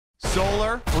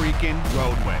Solar freaking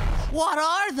roadways. What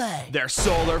are they? They're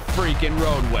solar freaking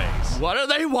roadways. What do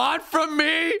they want from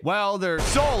me? Well, they're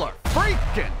solar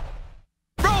freaking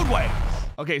roadways.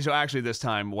 Okay, so actually this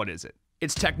time, what is it?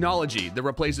 It's technology that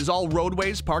replaces all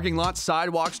roadways, parking lots,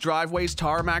 sidewalks, driveways,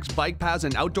 tarmacs, bike paths,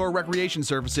 and outdoor recreation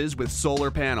surfaces with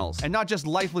solar panels. And not just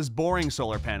lifeless, boring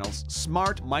solar panels,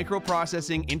 smart,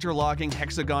 microprocessing, interlocking,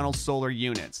 hexagonal solar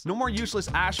units. No more useless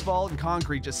asphalt and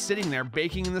concrete just sitting there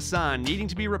baking in the sun, needing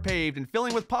to be repaved and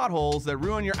filling with potholes that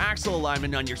ruin your axle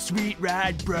alignment on your sweet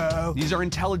ride, bro. These are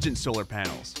intelligent solar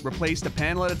panels. Replaced a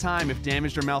panel at a time if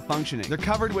damaged or malfunctioning. They're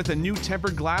covered with a new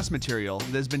tempered glass material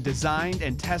that has been designed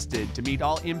and tested to meet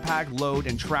all impact, load,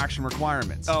 and traction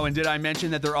requirements. Oh, and did I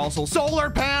mention that they're also solar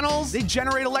panels? They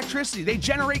generate electricity, they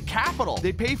generate capital,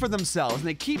 they pay for themselves, and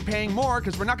they keep paying more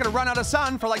because we're not gonna run out of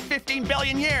sun for like 15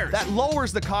 billion years. That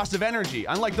lowers the cost of energy,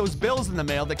 unlike those bills in the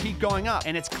mail that keep going up.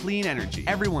 And it's clean energy.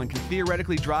 Everyone can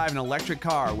theoretically drive an electric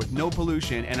car with no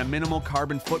pollution and a minimal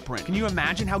carbon footprint. Can you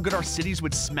imagine how good our cities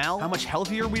would smell? How much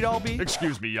healthier we'd all be?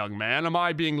 Excuse me, young man, am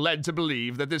I being led to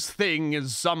believe that this thing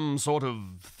is some sort of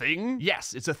thing?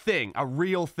 Yes, it's a thing. A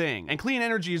real thing. And clean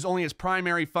energy is only its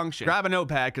primary function. Grab a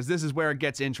notepad, because this is where it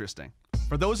gets interesting.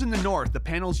 For those in the north, the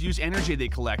panels use energy they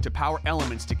collect to power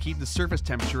elements to keep the surface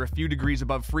temperature a few degrees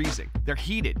above freezing. They're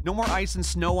heated. No more ice and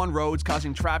snow on roads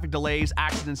causing traffic delays,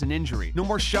 accidents, and injury. No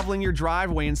more shoveling your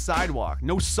driveway and sidewalk.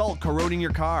 No salt corroding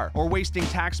your car or wasting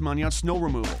tax money on snow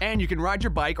removal. And you can ride your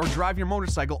bike or drive your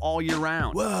motorcycle all year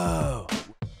round. Whoa!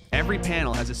 Every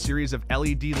panel has a series of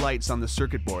LED lights on the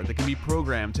circuit board that can be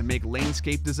programmed to make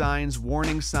lanescape designs,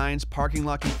 warning signs, parking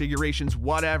lot configurations,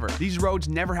 whatever. These roads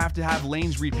never have to have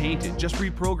lanes repainted, just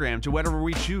reprogrammed to whatever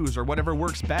we choose or whatever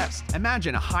works best.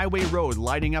 Imagine a highway road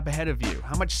lighting up ahead of you.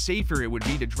 How much safer it would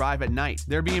be to drive at night.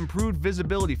 There'd be improved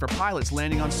visibility for pilots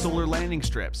landing on solar landing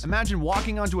strips. Imagine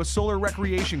walking onto a solar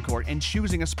recreation court and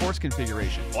choosing a sports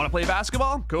configuration. Want to play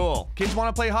basketball? Cool. Kids want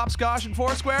to play hopscotch and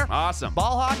foursquare? Awesome.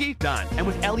 Ball hockey? Done. And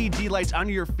with LED lights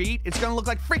under your feet, it's gonna look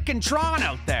like freaking Tron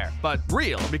out there. But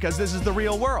real, because this is the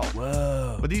real world.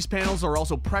 Whoa. But these panels are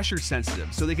also pressure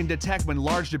sensitive, so they can detect when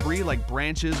large debris like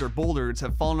branches or boulders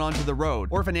have fallen onto the road,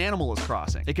 or if an animal is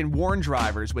crossing. It can warn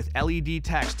drivers with LED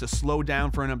text to slow down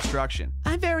for an obstruction.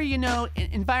 I'm very,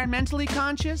 environmentally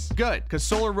conscious. Good, because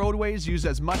solar roadways use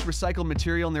as much recycled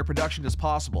material in their production as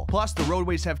possible. Plus, the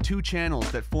roadways have two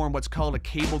channels that form what's called a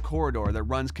cable corridor that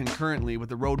runs concurrently with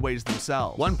the roadways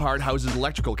themselves. One part houses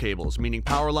electrical cables, meaning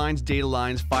power lines, data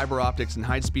lines, fiber optics, and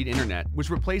high-speed internet, which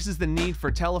replaces the need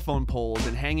for telephone poles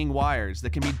and hanging wires that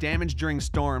can be damaged during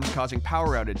storms, causing power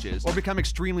outages, or become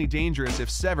extremely dangerous if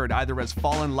severed either as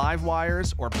fallen live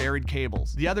wires or buried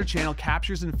cables. The other channel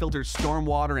captures and filters storm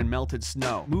water and melted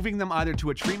snow, moving them either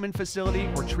to a treatment facility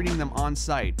or treating them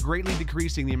on-site, greatly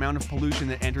decreasing the amount of pollution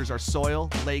that enters our soil,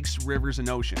 lakes, rivers, and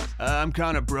oceans. I'm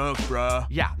kinda broke, bruh.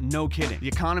 Yeah, no kidding. The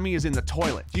economy is in the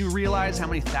toilet. Do you realize how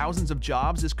many thousands of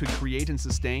jobs this could create and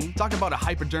sustain? Talk about a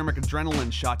hypodermic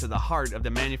adrenaline shot to the heart of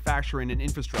the manufacturing and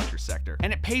infrastructure sector.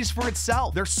 And it pays for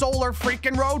itself. They're solar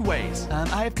freaking roadways.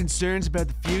 I have concerns about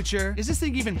the future. Is this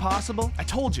thing even possible? I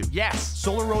told you, yes.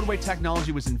 Solar roadway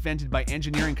technology was invented by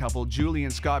engineering couple Julie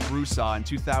and Scott Broussard in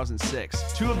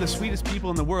 2006. Two of the sweetest people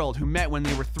in the world who met when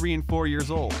they were 3 and 4 years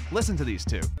old. Listen to these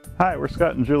two. Hi, we're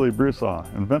Scott and Julie Broussard,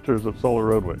 inventors of solar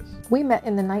roadways. We met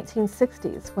in the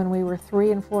 1960s when we were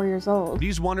 3 and 4 years old.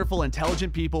 These wonderful,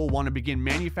 intelligent people want to begin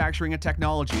manufacturing a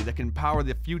technology that can power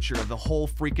the future of the whole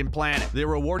freaking planet. They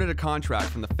were awarded a contract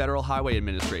from the Federal Highway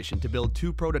Administration to build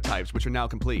 2 prototypes, which are now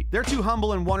complete. They're too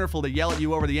humble and wonderful to yell at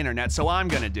you over the internet, so I'm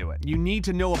gonna do it. You need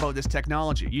to know about this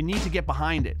technology. You need to get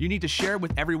behind it. You need to share it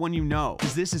with everyone you know,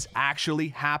 because this is actually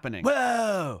happening.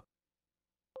 Whoa!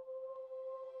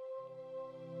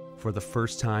 For the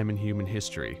first time in human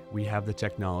history, we have the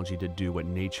technology to do what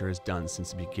nature has done since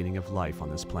the beginning of life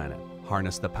on this planet.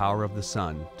 Harness the power of the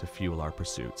sun to fuel our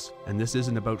pursuits. And this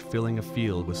isn't about filling a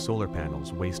field with solar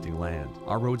panels wasting land.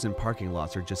 Our roads and parking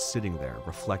lots are just sitting there,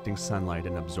 reflecting sunlight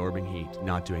and absorbing heat,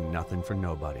 not doing nothing for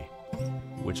nobody.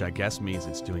 Which I guess means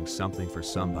it's doing something for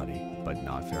somebody, but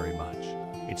not very much.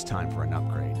 It's time for an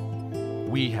upgrade.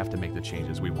 We have to make the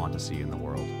changes we want to see in the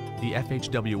world. The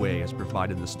FHWA has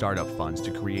provided the startup funds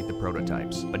to create the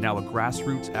prototypes, but now a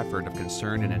grassroots effort of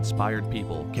concerned and inspired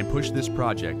people can push this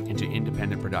project into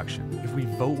independent production. If we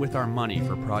vote with our money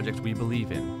for projects we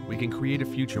believe in, we can create a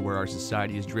future where our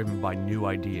society is driven by new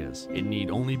ideas. It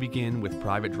need only begin with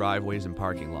private driveways and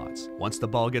parking lots. Once the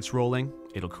ball gets rolling,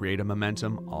 it'll create a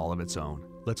momentum all of its own.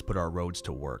 Let's put our roads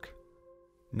to work.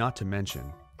 Not to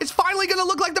mention, it's finally finally gonna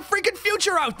look like the freaking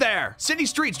future out there. City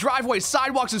streets, driveways,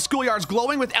 sidewalks, and schoolyards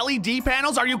glowing with LED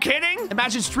panels. Are you kidding?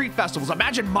 Imagine street festivals.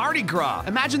 Imagine Mardi Gras.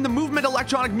 Imagine the Movement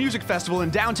Electronic Music Festival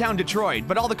in downtown Detroit,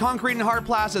 but all the concrete and hard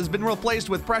plaza has been replaced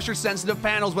with pressure-sensitive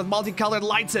panels with multicolored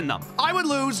lights in them. I would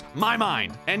lose my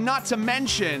mind. And not to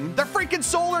mention, they're freaking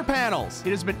solar panels.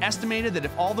 It has been estimated that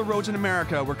if all the roads in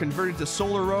America were converted to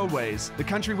solar roadways, the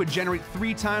country would generate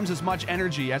 3 times as much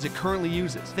energy as it currently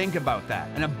uses. Think about that.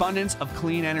 An abundance of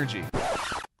clean energy.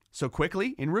 So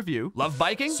quickly, in review, love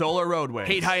biking? Solar roadways.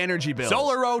 Hate high energy bills?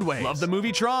 Solar roadways. Love the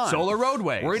movie Tron? Solar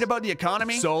roadways. Worried about the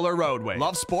economy? Solar roadways.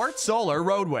 Love sports? Solar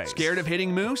roadways. Scared of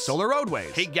hitting moose? Solar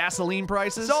roadways. Hate gasoline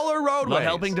prices? Solar roadways. Love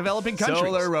helping developing countries?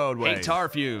 Solar roadways. Hate tar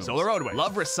fumes? Solar roadways.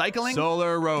 Love recycling?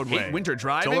 Solar roadways. Hate winter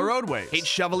driving? Solar roadways. Hate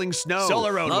shoveling snow?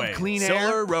 Solar roadways. Love clean air?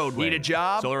 Solar roadways. Need a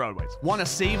job? Solar roadways. Want to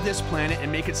save this planet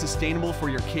and make it sustainable for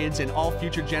your kids and all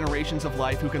future generations of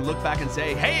life who can look back and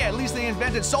say, hey, at least they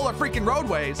invented solar freaking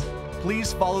roadways?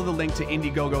 Please follow the link to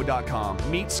Indiegogo.com.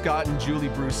 Meet Scott and Julie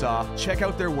Broussard, check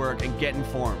out their work, and get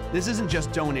informed. This isn't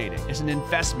just donating, it's an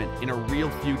investment in a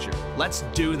real future. Let's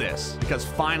do this, because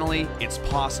finally, it's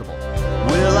possible.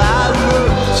 Well, I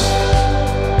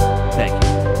looked, Thank you.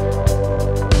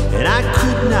 and I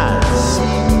could not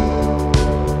see